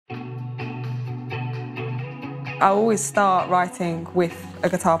I always start writing with a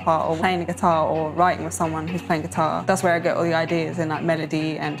guitar part or playing a guitar or writing with someone who's playing guitar. That's where I get all the ideas and like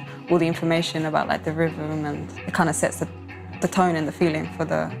melody and all the information about like the rhythm, and it kind of sets the tone and the feeling for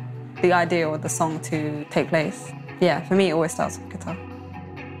the idea or the song to take place. Yeah, for me it always starts with guitar.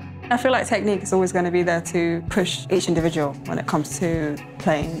 I feel like technique is always going to be there to push each individual when it comes to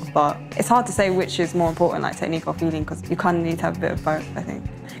playing, but it's hard to say which is more important, like technique or feeling, because you kind of need to have a bit of both, I think.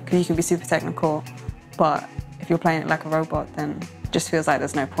 Because you can be super technical, but if you're playing it like a robot, then it just feels like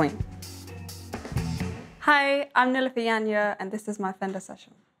there's no point. Hi, I'm Nilüfer Yanya, and this is my Fender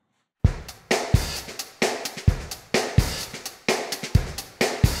Session.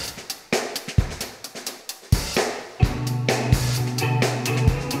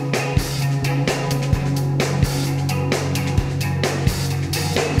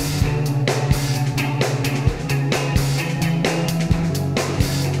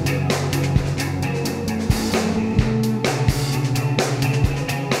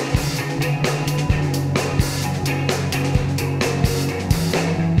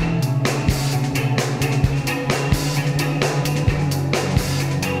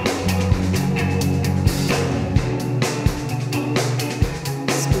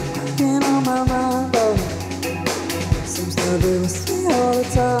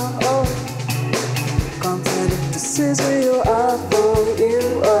 This is real, I thought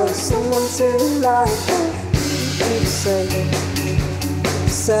you were someone to like. You say,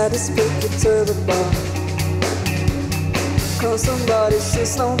 sad to speak you to the bar. Cause somebody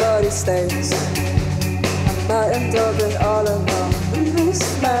says nobody stays. I might end up it all alone in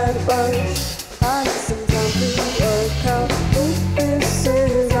this mad rush. I need some time to work out what this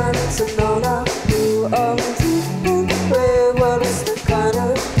is. I need to know now who I'm dealing with. What is the kind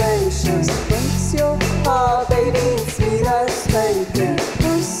of patience that breaks your heart, baby? It's me that's making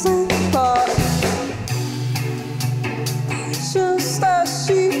us apart. Just as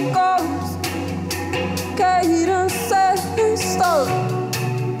she goes, cadence set in stone.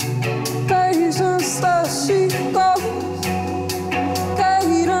 Patience as she goes,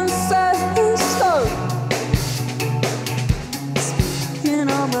 cadence set in stone. Speaking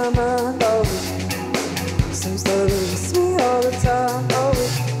on my mind, oh, seems to miss me all the time, oh.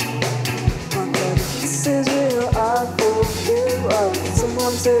 This is real, I thought you were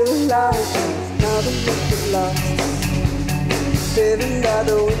someone to like. Now the look at last, living out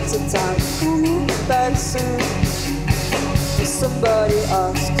the winter time. Coming back soon, will somebody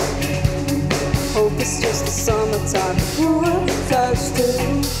ask? Hope it's just the summertime. Who I'm attached to?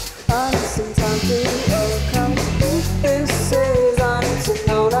 I need some time to work out what this is. I need to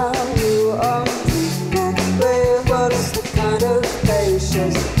know now who I'm dealing with. What is the kind of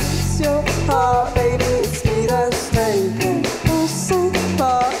patience? It's your heart, baby. It's me that's taking us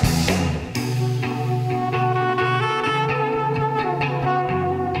apart.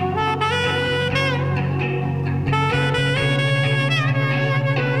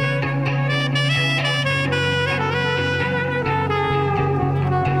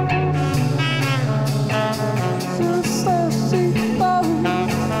 Just as she goes,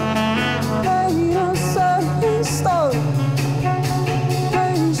 cadence set in stone.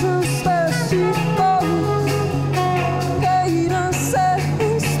 Just as she goes, cadence set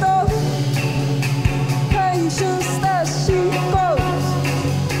in stone. Just as she goes,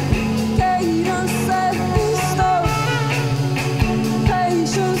 cadence set in stone.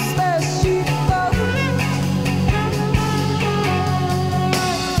 Just as she goes.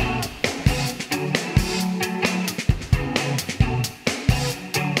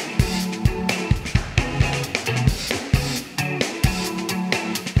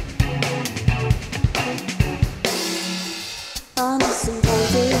 I need some time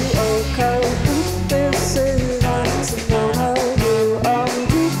to work out what this is. I need to know how you are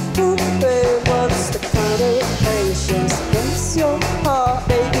dealing with. What's the kind of patience against your heart,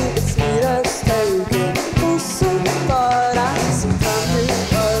 baby? It's me that's taking us apart. I need some time to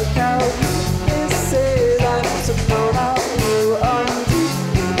work out what this is. I need to know how you are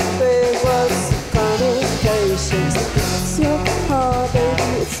dealing with. What's the kind of patience against your heart, baby?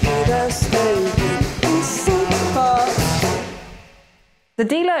 It's me that's taking us apart. The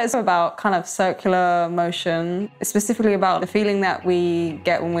dealer is about kind of circular motion, specifically about the feeling that we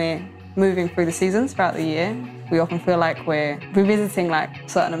get when we're moving through the seasons throughout the year. We often feel like we're revisiting like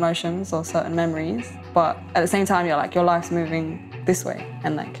certain emotions or certain memories, but at the same time you're like, your life's moving this way,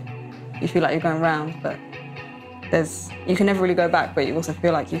 and like you feel like you're going round, but you can never really go back, but you also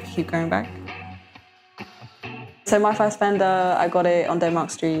feel like you keep going back. So my first Fender, I got it on Denmark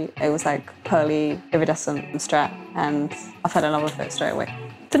Street. It was like pearly, iridescent Strat, and I fell in love with it straight away.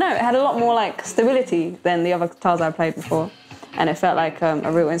 don't know, it had a lot more like stability than the other guitars I played before, and it felt like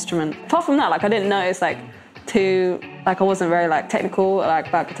a real instrument. Apart from that, like I didn't notice like I wasn't very like technical like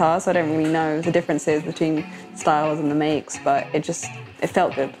about guitars, so I don't really know the differences between styles and the makes, but it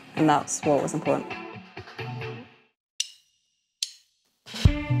felt good, and that's what was important.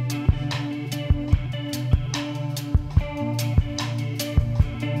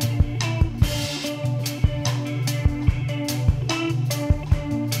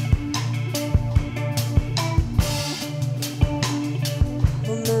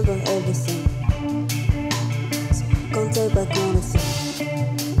 Remember everything, so can't take back anything.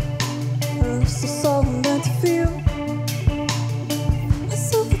 It's just all I'm meant to feel.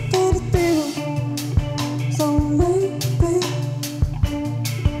 Myself a better deal. So maybe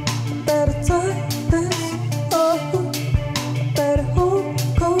I better tie this up. I better hold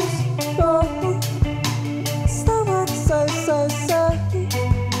close. It's not what I say.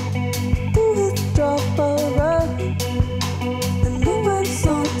 Do it, drop around.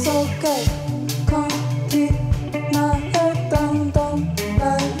 It's okay, can't keep my head down, don't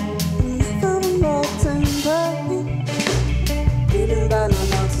lie. And never more than that. Feeling bad, not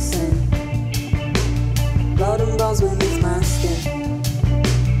noticing. Blood and bones beneath my skin.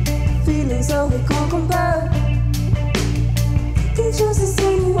 Feelings that we can't compare. Thinking just the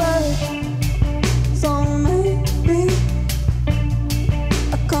same way. So maybe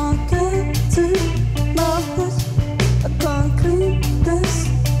I can't get too much. I can't clean this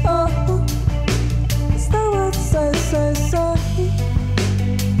up. It's not what I say.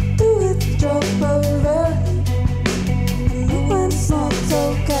 Do it, drop around. I know when it's not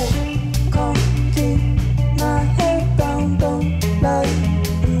okay. Can't keep my head down, don't lie.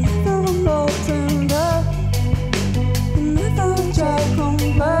 And never more than that. And never try to come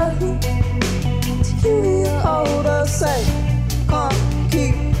back. To you, you're older, say. Can't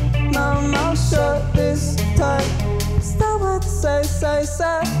keep my mouth shut this time. It's not what I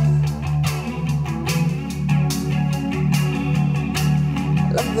say.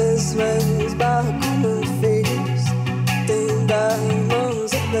 Love is raised by common fears. Ding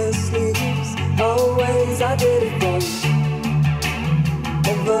diamonds up their sleeves. Always I did it wrong.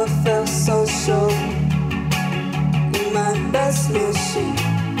 Never felt so sure. In my best machine.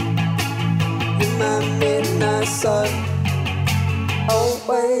 In my midnight sun.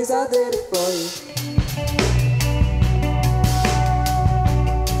 Always I did it for you.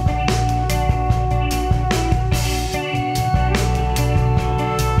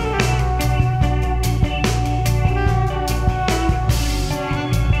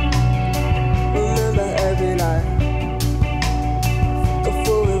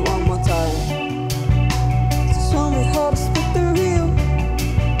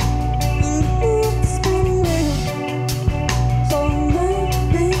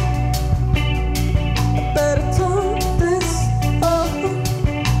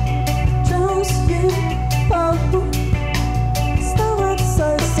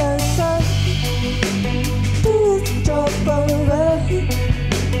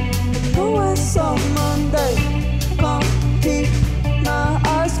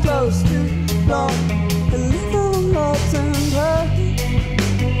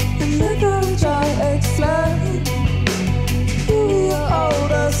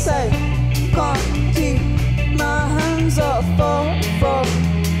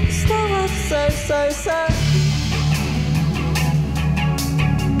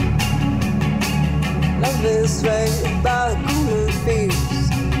 Love is raised by common fears.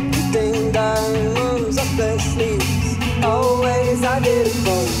 Ding diamonds up their sleeves. Always I did it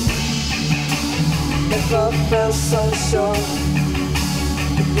for you. Never felt so sure.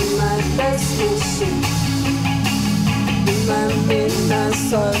 In my best machine. In my midnight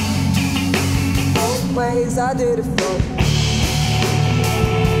sun. Always I did it for you.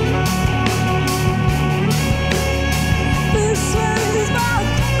 This way is my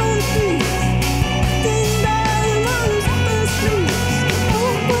common fears. Ding diamonds up their sleeves.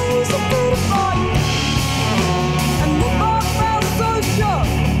 Always I did it for you. I never felt so sure.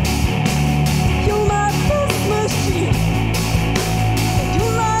 You're my best machine.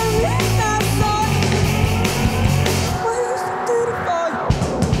 You're my midnight sun. Always I did it for you.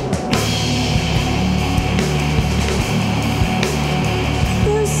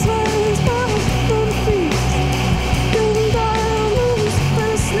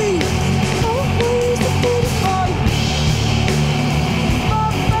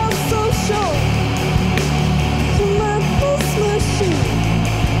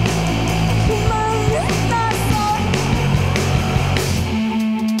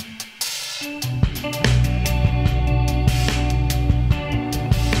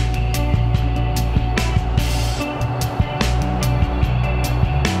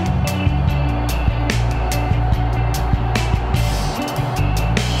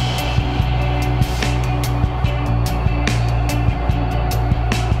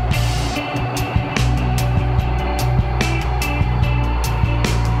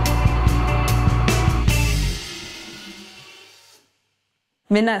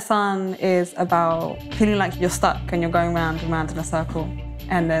 Midnight Sun is about feeling like you're stuck and you're going round and round in a circle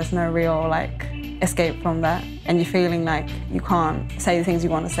and there's no real like escape from that, and you're feeling like you can't say the things you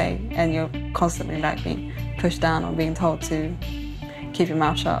want to say and you're constantly like being pushed down or being told to keep your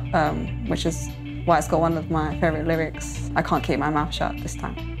mouth shut, which is why it's got one of my favourite lyrics, I can't keep my mouth shut this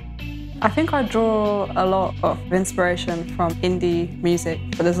time. I think I draw a lot of inspiration from indie music,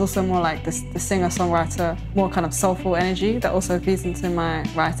 but there's also more like the singer-songwriter, more kind of soulful energy that also feeds into my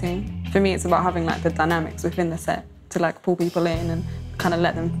writing. For me, it's about having like the dynamics within the set to like pull people in and kind of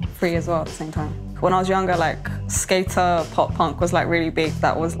let them free as well at the same time. When I was younger, like skater pop punk was like really big.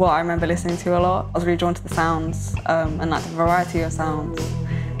 That was what I remember listening to a lot. I was really drawn to the sounds and like the variety of sounds.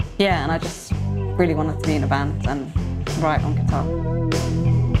 Yeah, and I just really wanted to be in a band and write on guitar.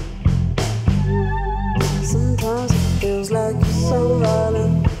 Sometimes it feels like you're so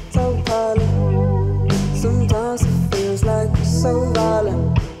violent, so violent. Sometimes it feels like you're so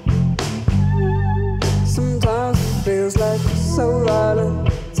violent. Sometimes it feels like you're so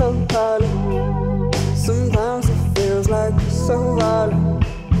violent, so violent. Sometimes it feels like you're so violent.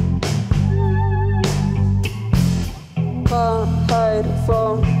 Can't hide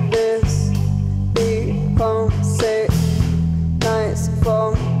from this. Be homesick. Nights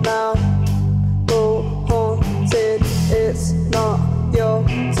from now. It's not your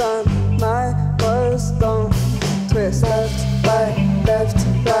time, my words don't twist. Left, right,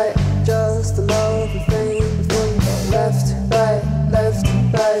 just another thing before you go. Left, right,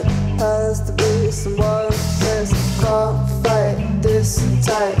 has to be someone who says can't fight this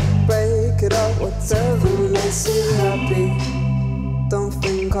tight. Break it up, whatever makes you happy. Don't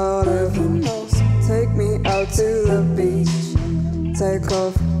think I'll ever know. Take me out to the beach. Take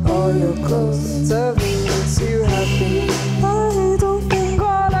off all your clothes, whatever makes you happy. I don't think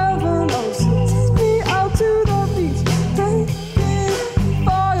I'll ever know, so take me out to the beach. Take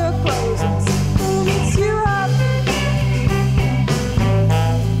all your clothes, whatever makes you happy.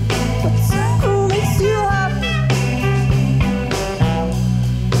 Whatever makes you happy.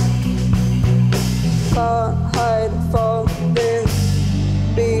 Can't hide from this.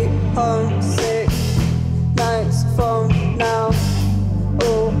 Be homesick. Nights from now.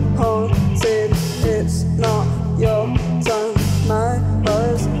 Oh, haunted, it's not your time. My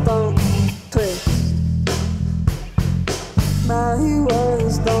words don't twist. My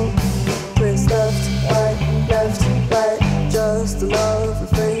words don't twist. Left, right, just another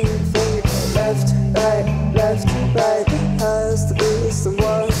thing before you go. Left, right, has to be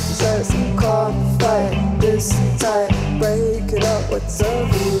someone who says can't fight this tight. Break it up,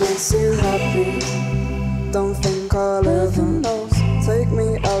 whatever makes you happy. Don't think I'll ever know. Take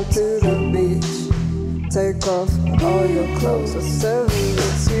me out to the beach. Take off all your clothes, whatever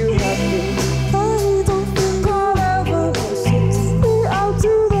makes you happy. I don't think I'll ever know, so take me out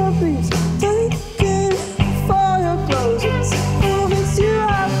to the beach. Take off all your clothes, whatever makes you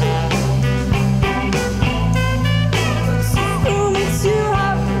happy. Whatever makes you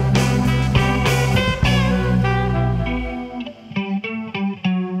happy.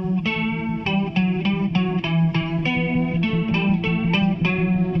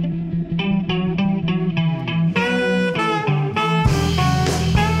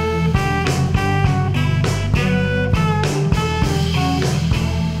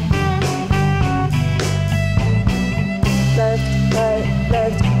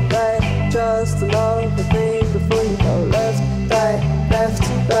 Left, right, just another thing before you go. Left, right,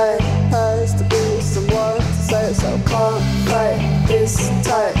 has to be someone to say so. Can't fight this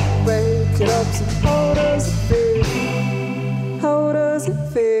tight. Break it up, so how does it feel? How does it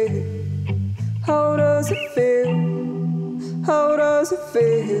feel? How does it feel? How does it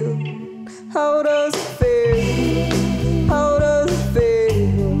feel? How does it feel? How does it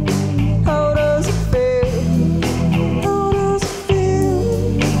feel? How does it feel?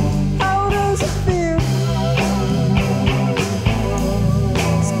 How does it feel?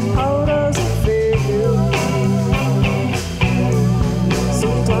 How does it feel? How does it feel?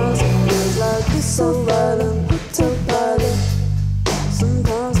 Sometimes it feels like we're so violent, so violent.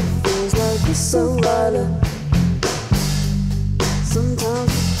 Sometimes it feels like we're so violent.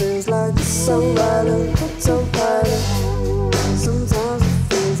 Sometimes it feels like we're so violent, so violent. Sometimes it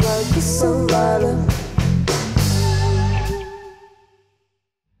feels like we're so violent.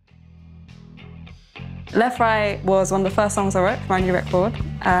 Left Right was one of the first songs I wrote for my new record,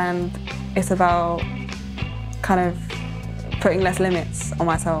 and it's about kind of putting less limits on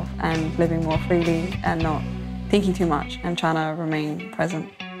myself and living more freely and not thinking too much and trying to remain present.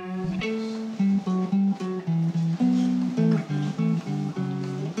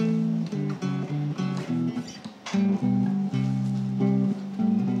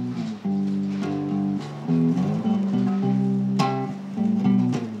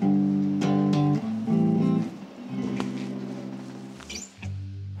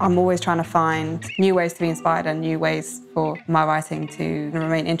 I'm always trying to find new ways to be inspired and new ways for my writing to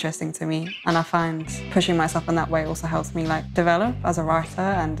remain interesting to me. And I find pushing myself in that way also helps me like develop as a writer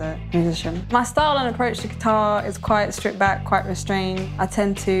and a musician. My style and approach to guitar is quite stripped back, quite restrained. I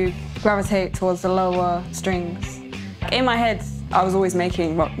tend to gravitate towards the lower strings. In my head, I was always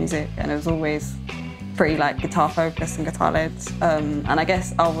making rock music and it was always pretty like guitar focused and guitar led. And I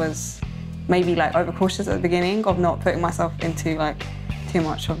guess I was maybe like overcautious at the beginning of not putting myself into like too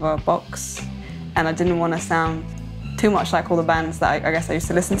much of a box. And I didn't want to sound too much like all the bands that I guess I used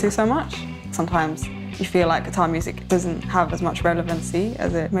to listen to so much. Sometimes you feel like guitar music doesn't have as much relevancy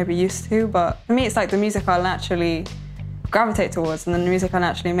as it maybe used to, but for me it's like the music I naturally gravitate towards and the music I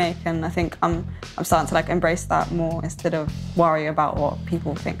naturally make, and I think I'm starting to like embrace that more instead of worry about what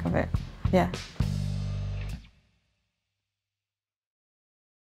people think of it. Yeah.